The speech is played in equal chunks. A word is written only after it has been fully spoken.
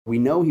We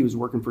know he was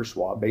working for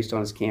Schwab based on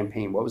his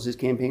campaign. What was his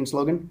campaign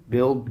slogan?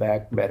 Build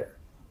Back Better.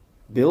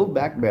 Build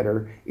Back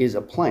Better is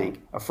a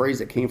plank, a phrase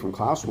that came from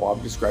Klaus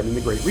Schwab describing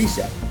the Great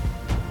Reset.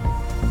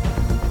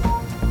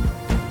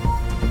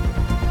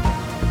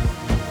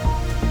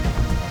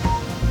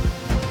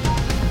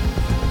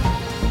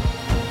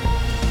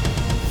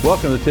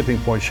 Welcome to the Tipping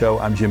Point Show.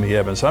 I'm Jimmy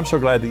Evans. I'm so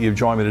glad that you've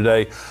joined me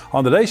today.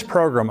 On today's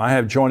program, I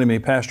have joining me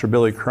Pastor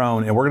Billy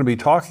Crone, and we're going to be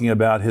talking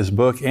about his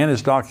book and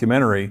his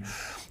documentary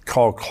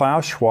called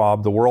Klaus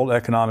Schwab, the World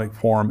Economic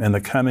Forum, and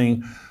the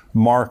Coming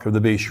Mark of the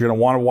Beast. You're going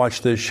to want to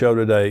watch this show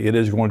today. It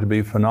is going to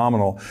be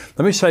phenomenal.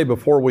 Let me say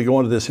before we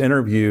go into this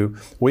interview,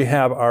 we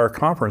have our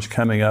conference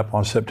coming up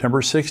on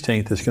September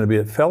 16th. It's going to be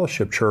at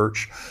Fellowship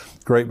Church,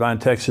 Grapevine,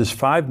 Texas,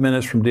 5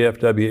 minutes from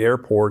DFW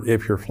Airport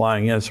if you're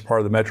flying in. It's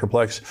part of the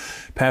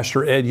Metroplex.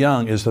 Pastor Ed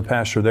Young is the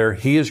pastor there.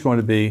 He is going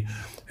to be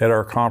at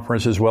our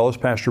conference, as well as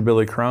Pastor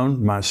Billy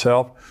Crone,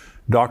 myself,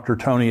 Dr.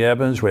 Tony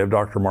Evans. We have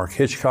Dr. Mark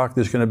Hitchcock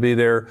that's going to be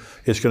there.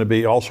 It's going to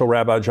be also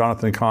Rabbi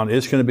Jonathan Cahn.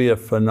 It's going to be a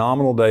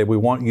phenomenal day. We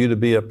want you to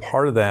be a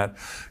part of that.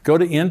 Go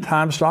to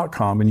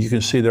endtimes.com and you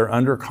can see there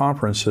under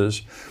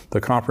conferences,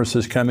 the conference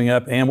is coming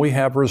up, and we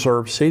have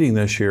reserved seating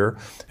this year.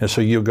 And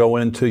so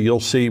you'll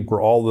see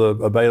where all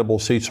the available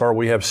seats are.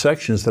 We have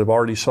sections that have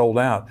already sold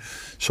out.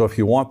 So if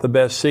you want the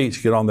best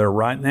seats, get on there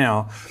right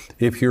now.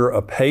 If you're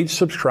a paid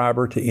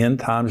subscriber to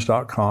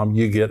endtimes.com,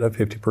 you get a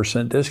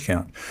 50%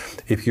 discount.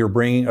 If you're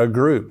bringing a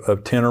group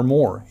of 10 or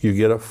more, you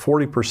get a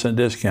 40%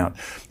 discount.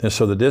 And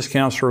so the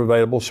discounts are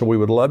available. So we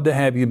would love to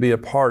have you be a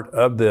part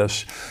of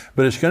this.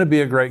 But it's going to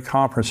be a great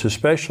conference,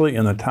 especially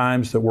in the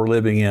times that we're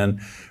living in.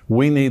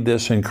 We need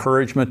this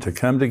encouragement to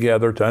come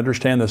together, to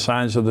understand the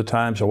signs of the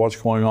times of what's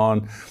going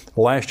on.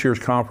 Last year's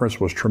conference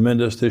was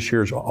tremendous. This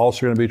year's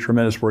also going to be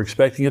tremendous. We're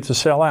expecting it to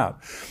sell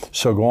out.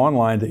 So go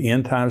online to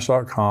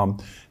endtimes.com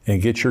and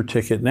get your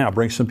ticket now.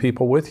 Bring some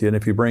people with you. And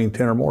if you bring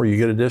 10 or more, you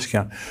get a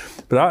discount.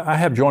 But I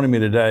have joining me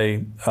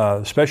today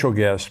a special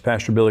guest,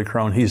 Pastor Billy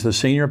Crone. He's the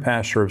senior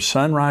pastor of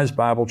Sunrise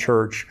Bible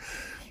Church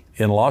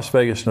in Las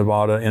Vegas,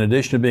 Nevada. In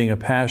addition to being a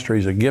pastor,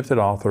 he's a gifted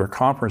author, a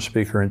conference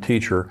speaker, and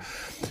teacher.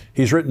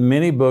 He's written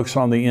many books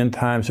on the end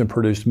times and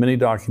produced many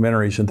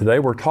documentaries. And today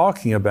we're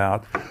talking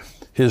about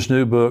his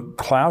new book,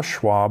 Klaus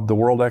Schwab, the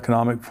World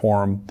Economic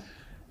Forum,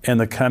 and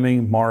the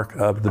Coming Mark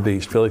of the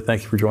Beast. Billy,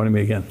 thank you for joining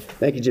me again.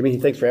 Thank you, Jimmy.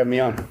 Thanks for having me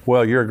on.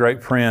 Well, you're a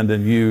great friend,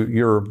 and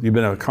you've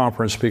been a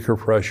conference speaker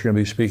for us. You're going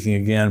to be speaking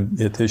again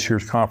at this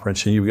year's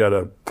conference, and you've got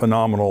a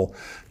phenomenal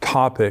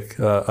topic,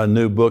 a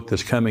new book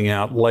that's coming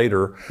out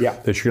later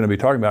that you're going to be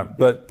talking about.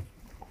 But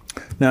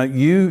now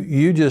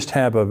you just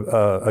have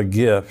a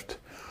gift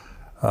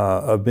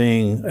of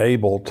being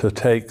able to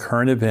take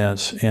current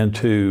events and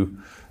to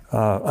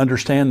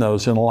understand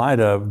those in light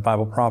of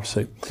Bible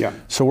prophecy. Yeah.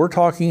 So we're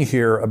talking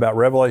here about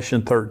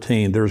Revelation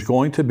 13. There's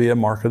going to be a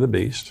mark of the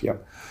beast. Yeah.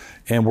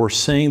 And we're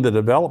seeing the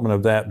development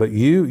of that. But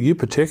you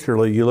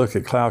particularly, you look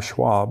at Klaus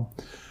Schwab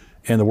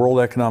and the World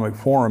Economic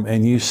Forum,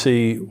 and you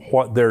see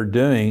what they're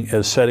doing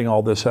as setting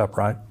all this up,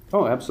 right?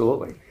 Oh,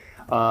 absolutely.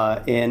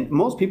 And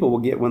most people will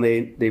get when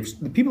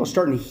people are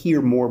starting to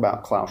hear more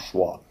about Klaus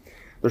Schwab.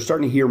 They're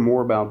starting to hear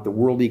more about the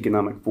World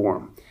Economic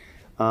Forum.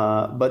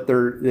 But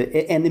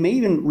they may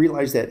even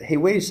realize that, hey,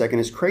 wait a second,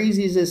 as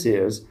crazy as this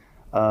is,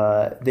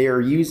 they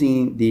are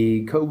using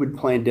the COVID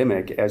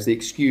pandemic as the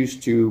excuse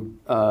to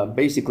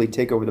basically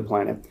take over the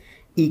planet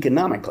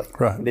economically.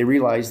 Right. They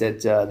realize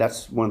that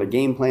that's one of the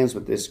game plans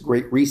with this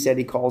great reset,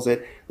 he calls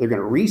it. They're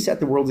going to reset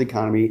the world's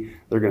economy.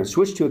 They're going to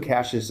switch to a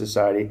cashless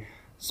society.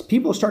 So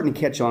people are starting to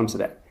catch on to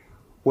that.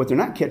 What they're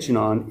not catching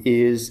on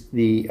is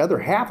the other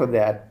half of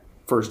that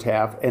first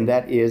half, and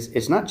that is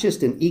it's not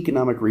just an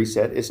economic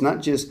reset. It's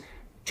not just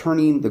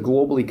turning the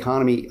global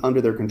economy under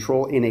their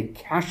control in a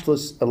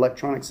cashless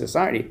electronic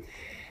society.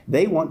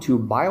 They want to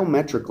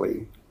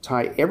biometrically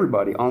tie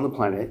everybody on the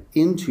planet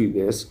into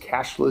this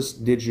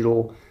cashless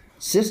digital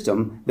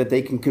system that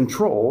they can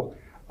control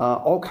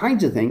all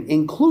kinds of things,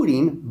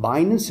 including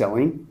buying and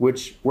selling,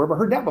 which where have I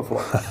heard that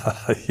before?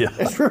 Yeah.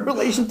 That's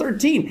Revelation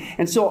 13.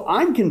 And so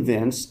I'm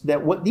convinced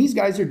that what these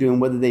guys are doing,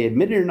 whether they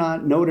admit it or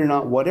not, know it or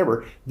not,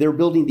 whatever, they're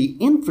building the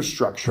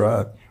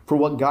infrastructure for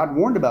what God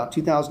warned about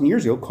 2,000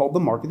 years ago called the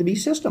Mark of the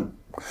Beast system.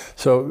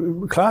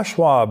 So Klaus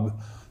Schwab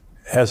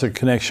has a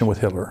connection with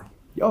Hitler.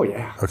 Oh,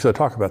 yeah. So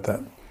talk about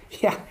that.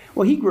 Yeah.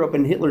 Well, he grew up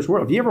in Hitler's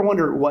world. Do you ever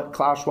wonder what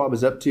Klaus Schwab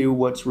is up to,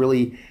 what's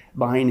really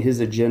behind his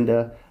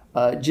agenda?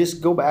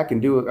 Just go back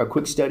and do a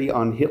quick study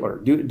on Hitler.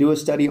 Do a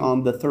study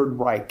on the Third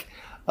Reich.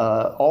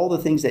 All the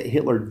things that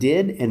Hitler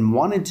did and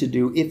wanted to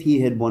do if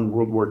he had won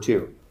World War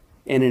II.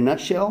 And in a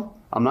nutshell,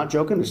 I'm not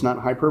joking, it's not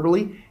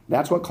hyperbole,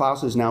 that's what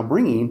Klaus is now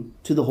bringing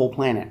to the whole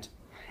planet.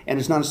 And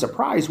it's not a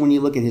surprise when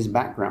you look at his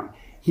background.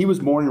 He was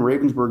born in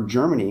Ravensburg,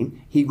 Germany.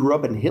 He grew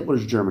up in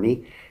Hitler's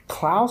Germany.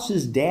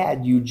 Klaus's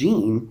dad,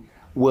 Eugene,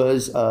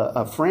 was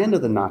a friend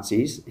of the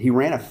Nazis. He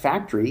ran a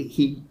factory.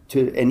 He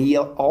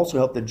also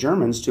helped the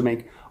Germans to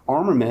make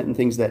armament and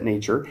things of that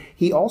nature.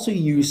 He also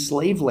used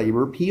slave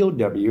labor,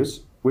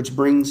 POWs, which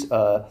brings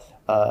to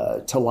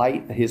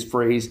light his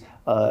phrase,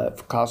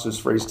 Klaus's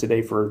phrase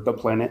today for the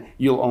planet,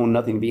 you'll own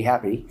nothing, be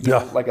happy.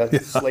 Like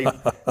a slave,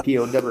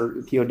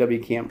 POW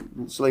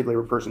camp, slave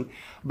labor person.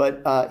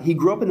 But he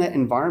grew up in that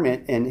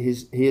environment, and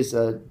his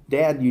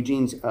dad,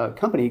 Eugene's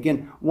company,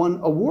 again, won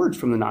awards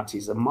from the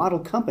Nazis, a model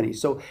company.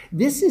 So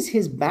this is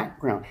his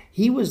background.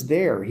 He was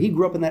there. He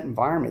grew up in that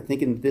environment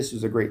thinking that this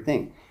was a great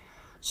thing.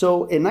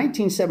 So in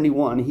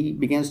 1971, he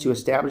begins to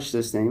establish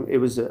this thing. It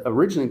was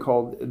originally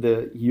called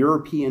the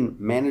European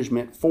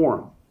Management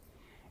Forum.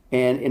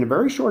 And in a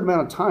very short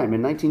amount of time,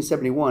 in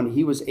 1971,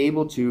 he was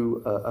able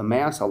to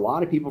amass a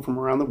lot of people from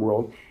around the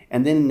world.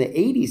 And then in the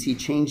 80s, he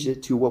changed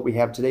it to what we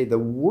have today, the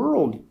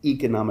World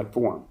Economic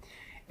Forum.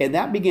 And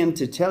that began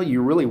to tell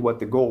you really what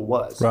the goal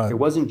was. Right. It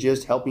wasn't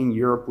just helping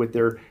Europe with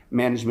their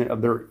management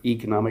of their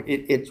economic,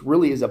 it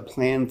really is a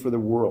plan for the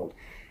world.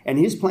 And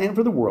his plan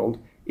for the world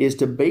is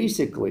to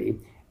basically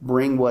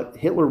bring what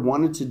Hitler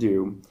wanted to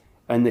do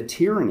and the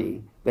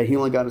tyranny that he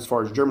only got as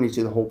far as Germany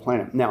to the whole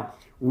planet. Now,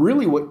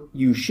 really what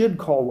you should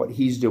call what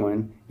he's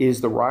doing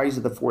is the rise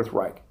of the Fourth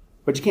Reich.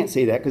 But you can't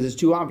say that because it's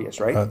too obvious,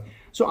 right?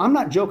 So I'm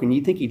not joking.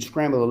 You'd think he'd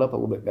scramble it up a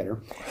little bit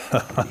better.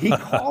 He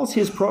calls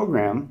his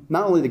program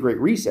not only the Great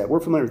Reset, we're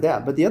familiar with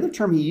that, but the other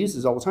term he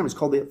uses all the time is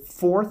called the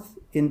Fourth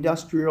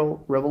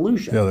Industrial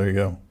Revolution. Yeah, there you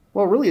go.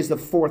 Well, it really is the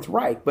Fourth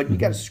Reich, but you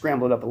got to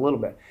scramble it up a little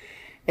bit.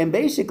 And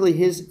basically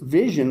his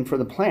vision for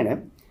the planet,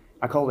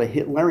 I call it a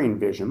Hitlerian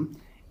vision,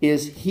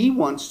 is he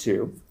wants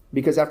to,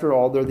 because after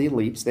all, they're the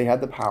elites, they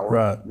have the power,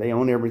 right. They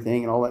own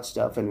everything and all that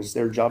stuff, and it's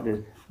their job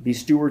to be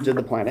stewards of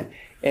the planet.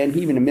 And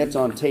he even admits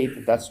on tape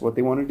that that's what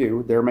they want to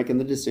do. They're making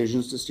the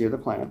decisions to steer the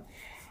planet.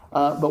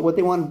 But what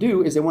they want to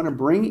do is they want to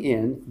bring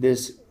in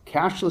this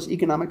cashless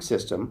economic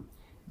system.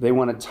 They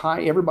want to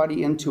tie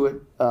everybody into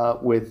it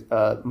with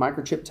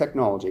microchip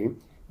technology.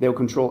 They'll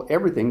control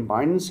everything,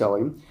 buying and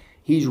selling.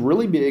 He's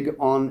really big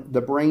on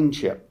the brain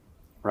chip,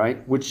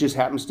 right? Which just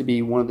happens to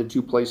be one of the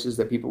two places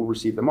that people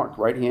receive the mark,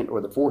 right hand or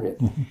the forehead.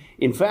 Mm-hmm.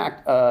 In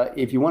fact,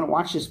 if you want to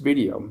watch this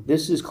video,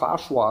 this is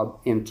Klaus Schwab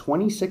in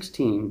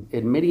 2016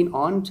 admitting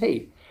on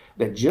tape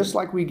that just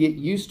like we get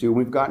used to,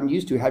 we've gotten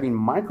used to having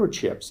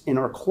microchips in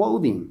our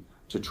clothing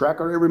to track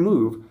our every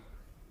move,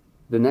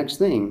 the next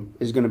thing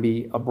is going to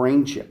be a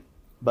brain chip.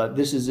 But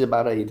this is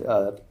about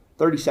a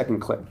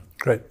 30-second clip.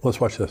 Great, let's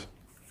watch this.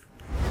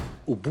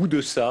 Au bout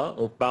de ça,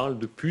 on parle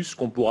de puces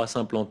qu'on pourra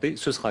s'implanter.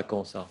 Ce sera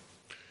quand ça?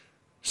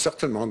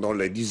 Certainement dans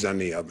les 10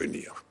 années à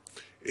venir.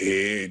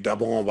 Et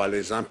d'abord, on va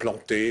les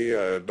implanter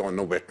dans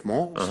nos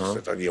vêtements,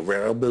 c'est-à-dire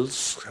wearables,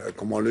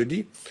 comme on le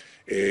dit.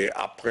 Et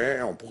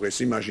après, on pourrait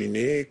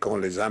s'imaginer qu'on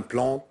les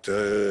implante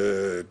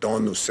dans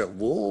nos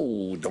cerveaux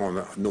ou dans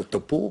nos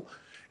topos.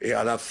 Et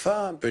à la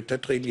fin,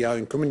 peut-être il y a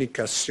une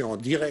communication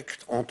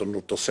directe entre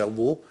notre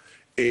cerveau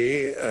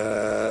et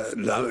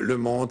le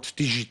monde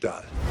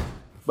digital.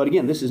 But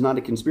again, this is not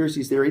a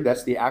conspiracy theory.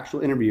 That's the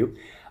actual interview.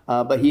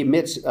 But he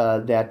admits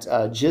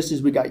that just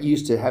as we got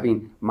used to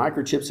having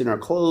microchips in our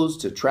clothes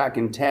to track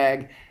and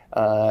tag,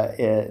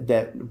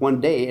 that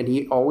one day, and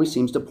he always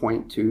seems to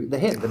point to the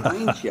head, the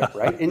brain chip,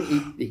 right? And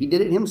he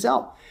did it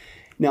himself.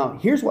 Now,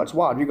 here's what's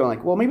wild. You're going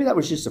like, well, maybe that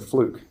was just a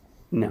fluke.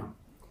 No.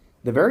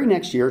 The very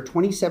next year,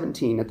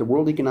 2017, at the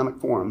World Economic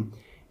Forum,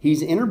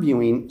 he's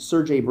interviewing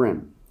Sergey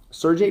Brin.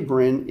 Sergey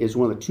Brin is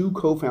one of the two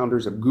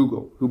co-founders of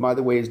Google, who, by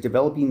the way, is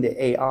developing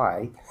the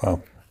AI.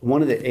 Wow.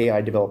 One of the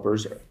AI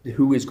developers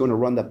who is going to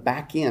run the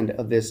back end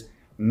of this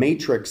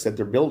matrix that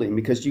they're building,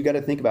 because you got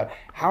to think about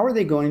how are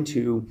they going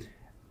to,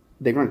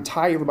 they're going to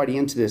tie everybody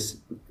into this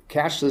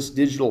cashless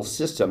digital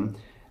system,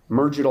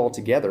 merge it all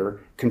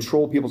together,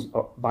 control people's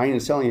buying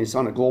and selling. It's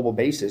on a global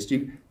basis.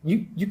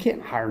 You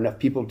can't hire enough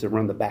people to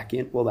run the back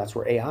end. Well, that's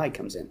where AI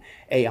comes in.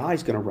 AI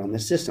is going to run the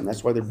system.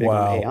 That's why they're big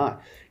on AI,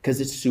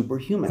 because it's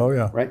superhuman. Oh,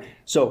 yeah. Right?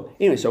 So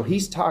anyway, so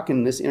he's talking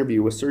in this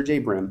interview with Sergey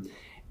Brin,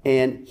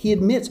 and he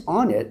admits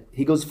on it,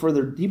 he goes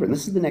further deeper, and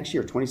this is the next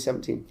year,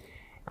 2017.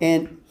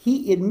 And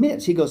he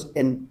admits, he goes,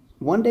 and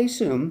one day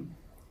soon,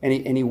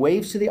 and he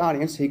waves to the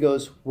audience, he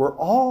goes, we're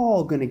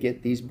all going to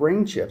get these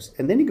brain chips.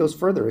 And then he goes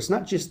further. It's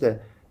not just the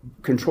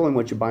controlling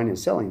what you're buying and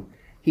selling.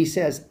 He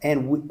says,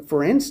 and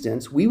for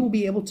instance, we will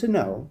be able to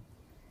know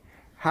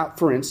how,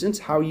 for instance,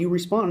 how you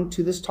respond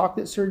to this talk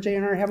that Sergey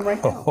and I are having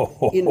right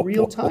now in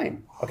real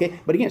time. Okay,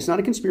 but again, it's not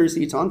a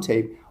conspiracy, it's on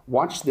tape.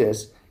 Watch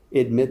this,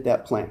 admit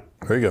that plan.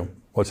 There you go.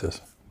 What's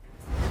this?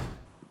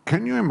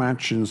 Can you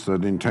imagine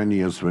that in 10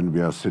 years when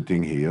we are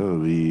sitting here,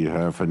 we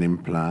have an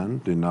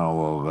implant in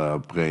our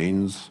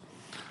brains,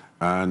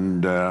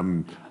 and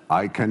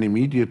I can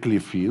immediately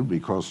feel,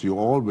 because you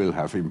all will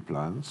have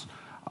implants,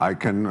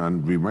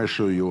 and we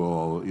measure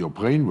your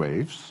brain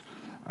waves,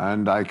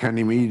 and I can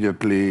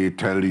immediately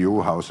tell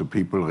you how the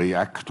people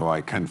react, or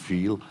I can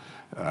feel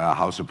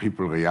how the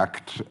people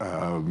react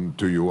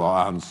to your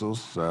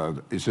answers.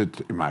 Is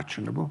it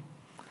imaginable?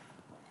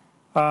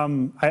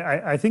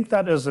 I think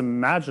that is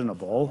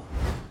imaginable.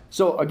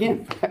 So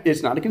again,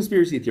 it's not a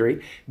conspiracy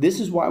theory.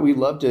 This is why we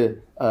love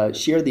to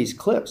share these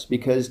clips,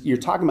 because you're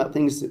talking about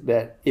things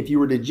that if you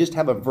were to just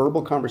have a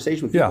verbal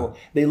conversation with people,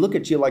 they look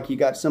at you like you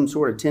got some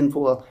sort of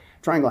tinfoil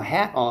triangle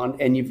hat on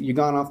and you've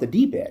gone off the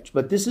deep edge.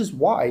 But this is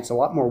why it's a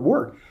lot more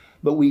work.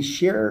 But we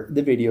share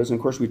the videos, and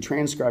of course we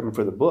transcribe them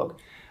for the book.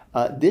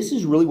 This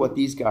is really what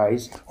these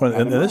guys. Well,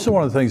 and this is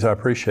one of the things I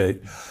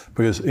appreciate,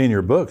 because in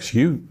your books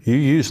you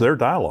use their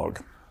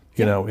dialogue,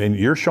 you know, and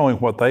you're showing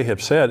what they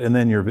have said, and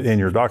then in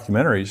your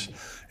documentaries,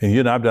 and you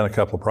and I've done a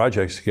couple of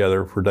projects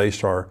together for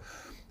Daystar,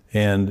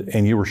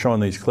 and you were showing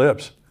these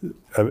clips.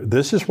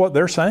 This is what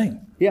they're saying.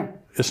 Yeah.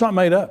 It's not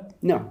made up.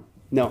 No.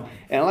 And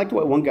I liked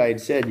what one guy had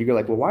said. You go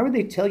like, well, why would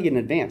they tell you in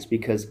advance?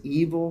 Because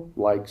evil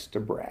likes to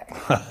brag.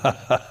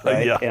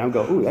 Right? Yeah. And I'm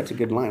go, ooh, that's a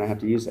good line. I have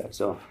to use that.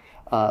 So,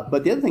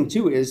 but the other thing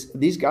too is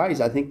these guys,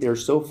 I think they're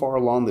so far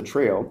along the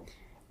trail.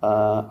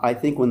 I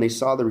think when they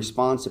saw the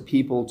response of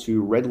people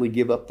to readily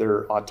give up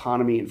their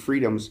autonomy and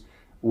freedoms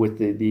with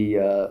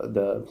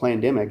the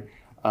pandemic,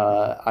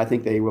 I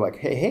think they were like,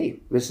 hey,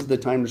 this is the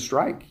time to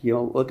strike. You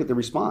know, look at the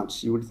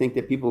response. You would think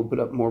that people would put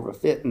up more of a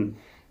fit, and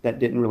that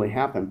didn't really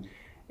happen.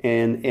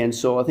 And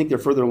so I think they're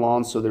further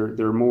along, so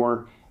they're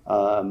more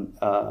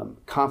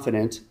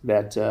confident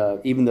that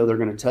even though they're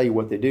going to tell you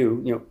what they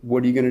do, you know,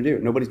 what are you going to do?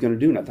 Nobody's going to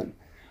do nothing.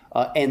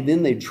 And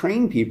then they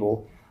train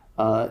people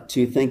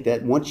to think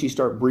that once you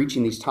start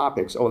breaching these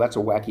topics, oh, that's a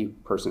wacky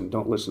person,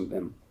 don't listen to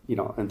them, you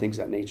know, and things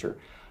of that nature.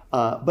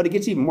 But it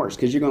gets even worse,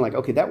 because you're going like,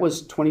 okay, that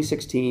was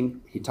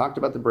 2016. He talked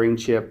about the brain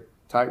chip,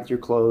 tie it with your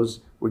clothes.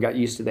 We got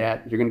used to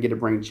that. You're going to get a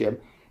brain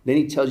chip. Then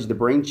he tells you the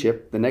brain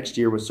chip the next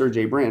year with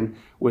Sergey Brin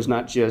was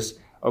not just,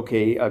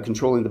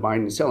 controlling the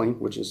buying and selling,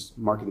 which is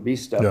Mark of the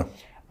Beast stuff.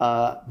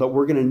 Yeah. But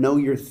we're going to know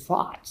your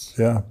thoughts.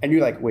 Yeah. And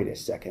you're like, wait a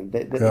second.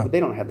 They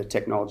don't have the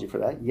technology for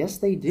that. Yes,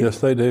 they do. Yes,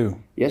 they do.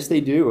 Yes,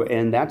 they do.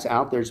 And that's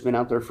out there. It's been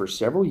out there for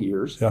several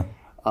years. Yeah.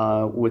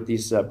 With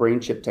these brain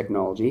chip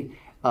technology.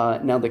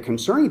 Now, the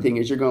concerning thing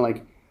is you're going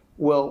like,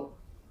 well,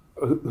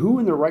 who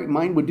in their right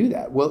mind would do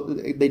that? Well,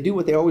 they do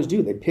what they always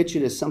do. They pitch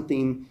it as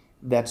something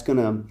that's going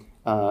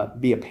to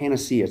be a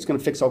panacea. It's going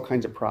to fix all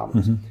kinds of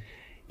problems. Mm-hmm.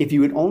 If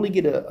you would only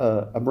get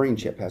a brain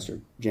chip, Pastor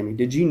Jimmy,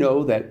 did you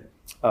know that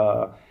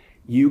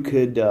you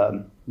could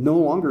no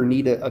longer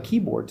need a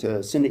keyboard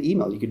to send an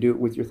email? You could do it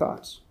with your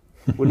thoughts.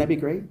 Wouldn't that be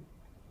great?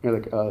 You're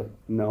like,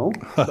 no.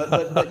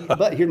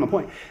 But here's my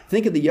point.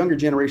 Think of the younger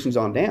generations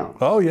on down.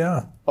 Oh,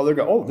 yeah. Oh, they're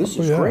going, oh, this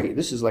is great.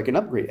 This is like an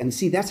upgrade. And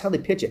see, that's how they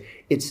pitch it.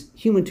 It's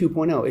human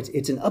 2.0.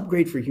 It's an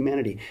upgrade for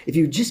humanity. If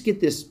you just get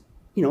this,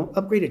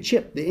 upgraded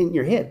chip in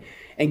your head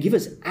and give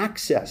us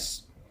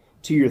access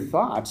to your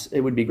thoughts,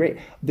 it would be great.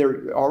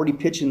 They're already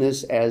pitching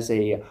this as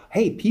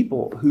hey,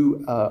 people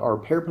who are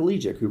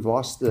paraplegic, who've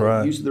lost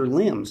the use of their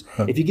limbs.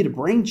 If you get a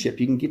brain chip,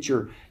 you can get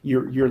your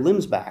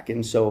limbs back.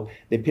 And so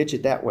they pitch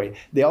it that way.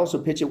 They also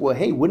pitch it, well,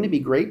 hey, wouldn't it be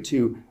great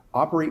to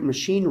operate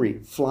machinery,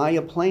 fly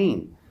a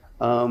plane,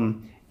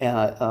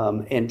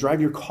 and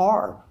drive your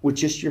car with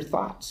just your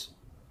thoughts?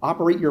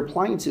 Operate your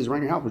appliances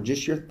around your house with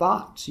just your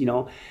thoughts,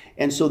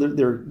 And so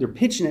they're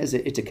pitching it as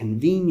it's a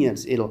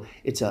convenience.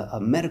 It's a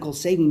medical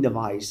saving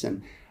device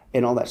and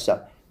all that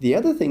stuff. The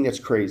other thing that's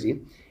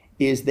crazy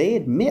is they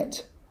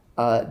admit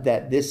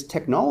that this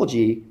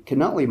technology can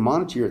not only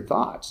monitor your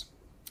thoughts,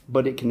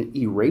 but it can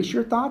erase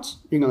your thoughts.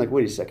 You're going like,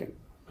 wait a second.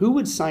 Who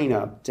would sign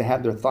up to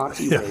have their thoughts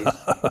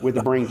erased with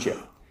a brain chip?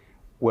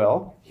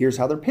 Well, here's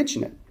how they're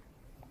pitching it.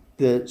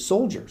 The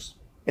soldiers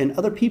and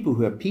other people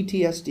who have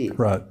PTSD,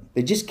 right?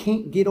 They just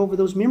can't get over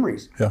those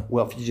memories. Yeah.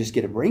 Well, if you just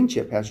get a brain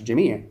chip, Pastor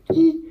Jimmy,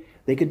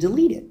 they could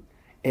delete it.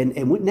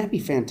 And wouldn't that be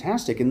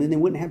fantastic? And then they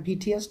wouldn't have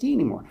PTSD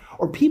anymore.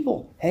 Or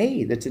people,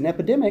 hey, that's an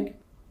epidemic,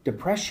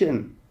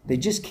 depression. They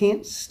just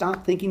can't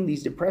stop thinking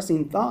these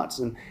depressing thoughts,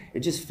 and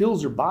it just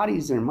fills their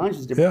bodies and their minds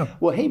with depression. Yeah.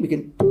 Well, hey, we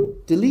can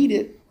delete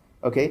it.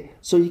 Okay,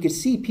 so you can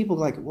see people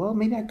like, well,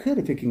 maybe I could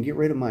if it can get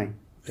rid of my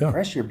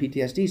depression or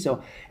PTSD.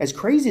 So as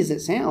crazy as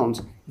it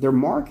sounds, they're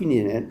marketing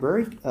it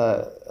very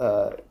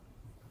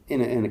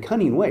in a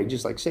cunning way,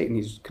 just like Satan,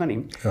 he's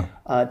cunning,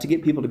 to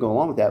get people to go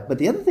along with that. But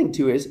the other thing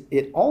too is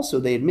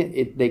they admit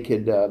it. They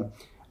could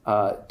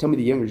tell me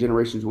the younger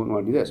generations wouldn't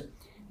want to do this.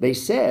 They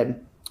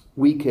said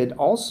we could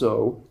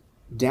also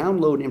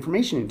download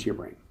information into your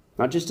brain,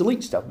 not just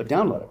delete stuff, but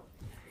download it.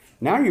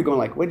 Now you're going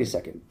like, wait a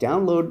second,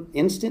 download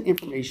instant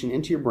information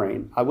into your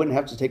brain. I wouldn't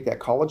have to take that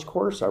college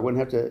course. I wouldn't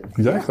have to.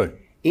 Exactly. Yeah.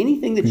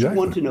 Anything that you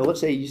want to know, let's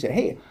say you say,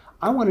 hey,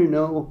 I want to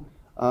know,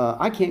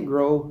 I can't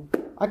grow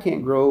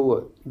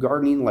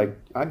gardening, like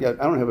I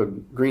don't have a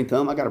green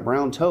thumb, I got a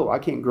brown toe, I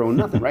can't grow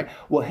nothing, right?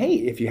 Well, hey,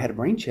 if you had a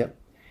brain chip,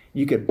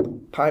 you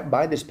could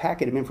buy this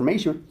packet of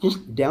information,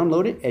 just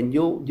download it, and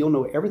you'll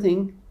know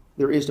everything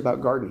there is about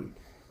gardening,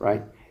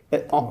 right?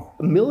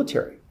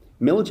 Military,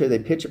 they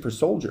pitch it for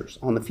soldiers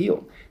on the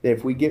field, that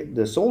if we get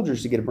the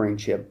soldiers to get a brain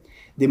chip,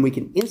 then we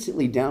can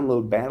instantly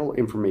download battle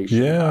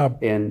information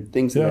and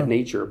things of that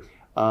nature.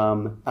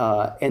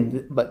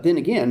 But then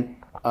again,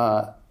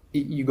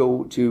 you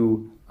go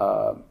to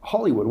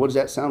Hollywood. What does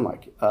that sound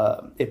like?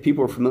 If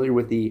people are familiar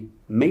with the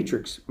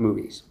Matrix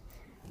movies,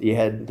 you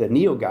had the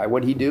Neo guy.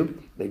 What did he do?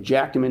 They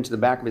jacked him into the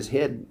back of his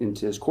head,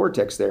 into his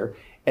cortex there,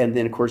 and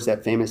then of course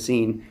that famous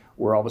scene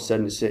where all of a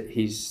sudden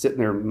he's sitting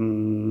there,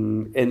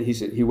 and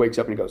he wakes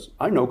up and he goes,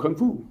 "I know kung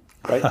fu,"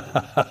 right?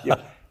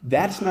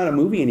 That's not a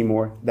movie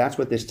anymore. That's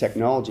what this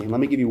technology. And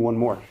let me give you one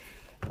more.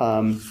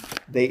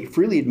 They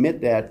freely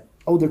admit that,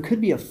 there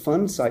could be a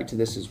fun side to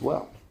this as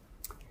well.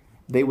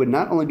 They would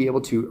not only be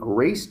able to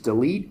erase,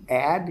 delete,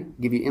 add,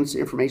 give you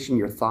instant information,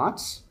 your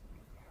thoughts,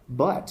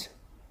 but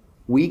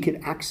we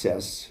could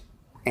access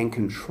and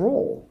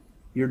control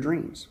your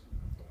dreams,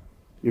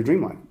 your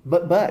dream life.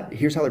 But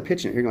here's how they're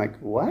pitching it. You're like,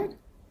 what?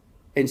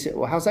 And say,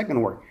 well, how's that going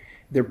to work?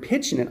 They're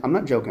pitching it, I'm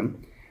not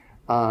joking,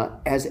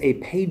 as a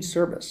paid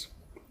service.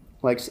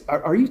 Like,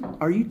 are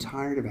you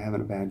tired of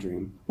having a bad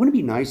dream? Wouldn't it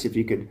be nice if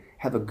you could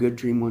have a good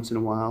dream once in a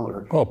while?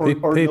 Or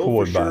people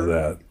would buy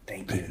that.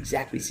 Thank you.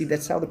 Exactly. See,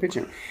 that's how they're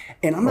pitching it.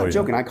 And I'm not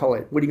joking. I call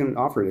it, what are you going to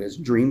offer it as?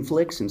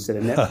 Dreamflix instead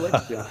of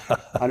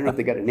Netflix? I don't know if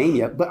they got a name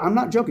yet, but I'm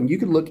not joking. You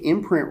could look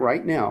in print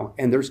right now,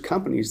 and there's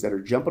companies that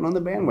are jumping on the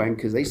bandwagon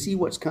because they see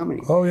what's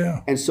coming. Oh, yeah.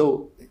 And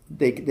so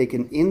they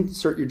can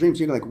insert your dreams.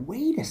 You're like,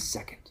 wait a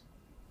second.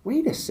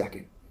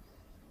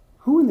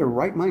 Who in their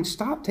right mind?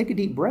 Stop. Take a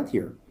deep breath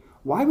here.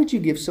 Why would you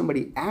give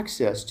somebody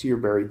access to your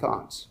very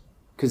thoughts?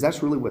 Because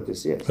that's really what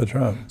this is. That's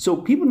right. So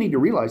people need to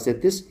realize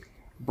that this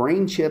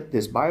brain chip,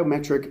 this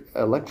biometric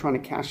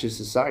electronic cashless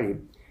society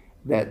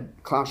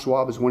that Klaus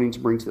Schwab is wanting to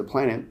bring to the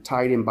planet,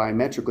 tied in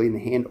biometrically in the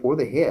hand or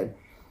the head,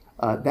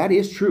 that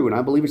is true. And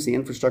I believe it's the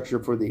infrastructure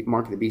for the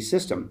Mark of the Beast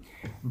system.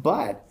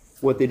 But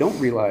what they don't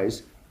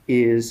realize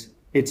is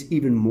it's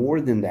even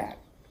more than that.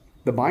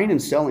 The buying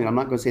and selling, I'm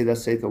not going to say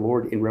thus saith the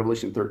Lord in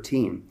Revelation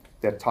 13,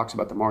 that talks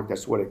about the mark.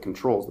 That's what it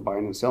controls, the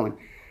buying and selling.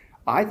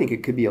 I think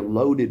it could be a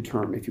loaded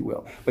term, if you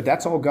will. But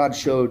that's all God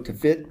showed to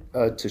fit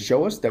to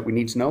show us that we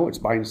need to know. It's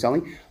buying and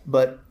selling.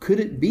 But could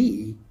it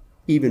be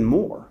even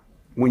more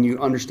when you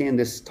understand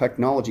this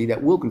technology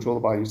that will control the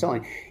buying and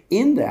selling?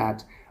 In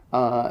that,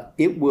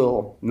 it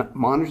will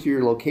monitor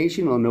your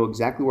location. It'll know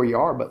exactly where you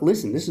are. But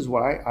listen, this is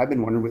what I've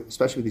been wondering,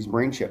 especially with these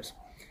brain chips.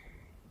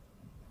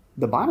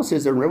 The Bible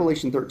says there in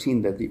Revelation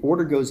 13 that the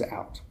order goes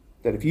out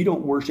that if you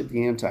don't worship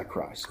the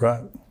Antichrist,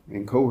 right,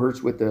 and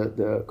cohorts with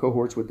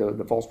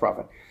the false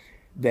prophet,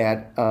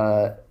 that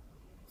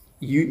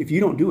if you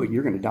don't do it,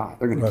 you're going to die.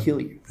 They're going to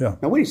kill you. Yeah.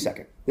 Now wait a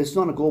second. This is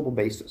on a global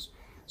basis.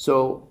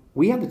 So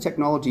we have the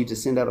technology to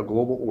send out a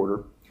global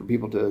order for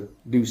people to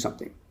do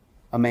something,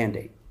 a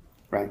mandate,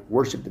 right?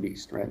 Worship the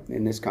beast, right?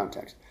 In this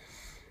context.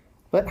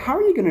 But how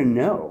are you going to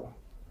know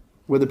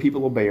whether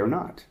people obey or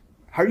not?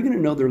 How are you going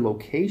to know their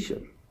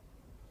location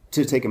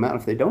to take them out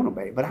if they don't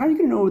obey? But how are you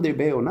going to know whether they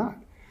obey or not?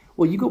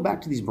 Well, you go back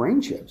to these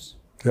brain chips,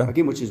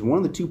 again, which is one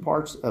of the two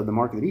parts of the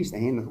mark of the beast, the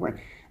hand and the brain.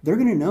 They're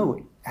going to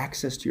know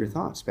access to your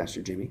thoughts,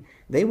 Pastor Jimmy.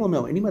 They will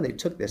know, anybody that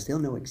took this, they'll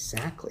know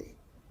exactly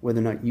whether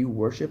or not you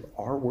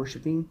are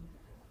worshiping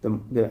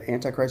the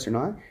Antichrist or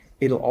not.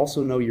 It'll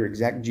also know your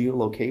exact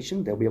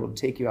geolocation. They'll be able to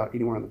take you out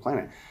anywhere on the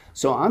planet.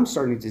 So I'm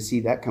starting to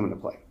see that come into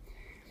play.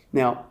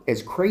 Now,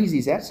 as crazy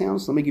as that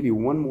sounds, let me give you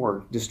one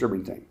more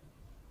disturbing thing.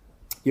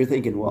 You're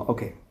thinking, well,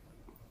 okay,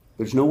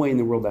 there's no way in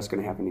the world that's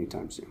going to happen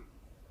anytime soon.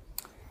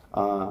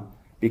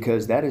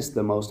 Because that is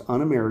the most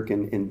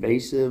un-American,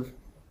 invasive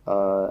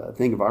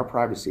thing of our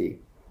privacy,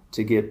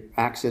 to get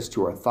access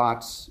to our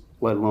thoughts,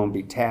 let alone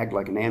be tagged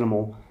like an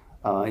animal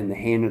in the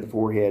hand or the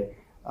forehead.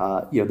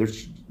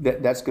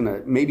 That's going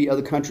to, maybe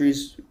other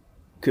countries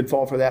could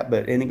fall for that,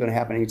 but it ain't going to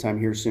happen anytime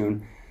here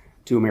soon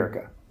to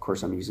America. Of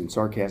course, I'm using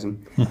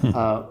sarcasm.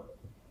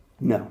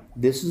 No,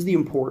 this is the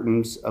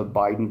importance of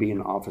Biden being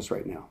in office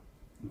right now.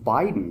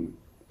 Biden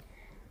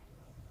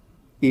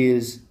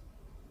is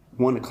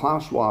one of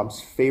Klaus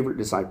Schwab's favorite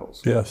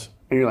disciples. Yes.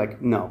 And you're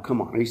like, no,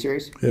 come on, are you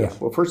serious? Yes. Yeah.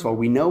 Well, first of all,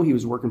 we know he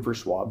was working for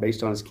Schwab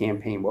based on his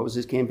campaign. What was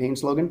his campaign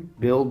slogan?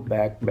 Build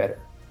Back Better.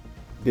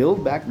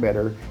 Build Back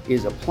Better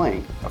is a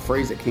plank, a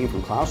phrase that came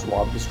from Klaus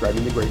Schwab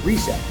describing the Great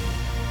Reset.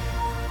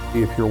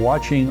 If you're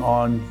watching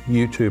on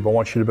YouTube, I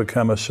want you to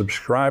become a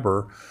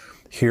subscriber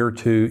here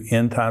to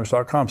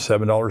endtimes.com.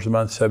 $7 a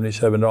month,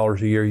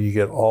 $77 a year. You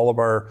get all of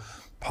our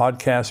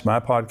podcasts, my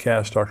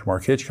podcast, Dr.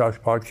 Mark Hitchcock's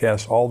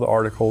podcast, all the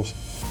articles.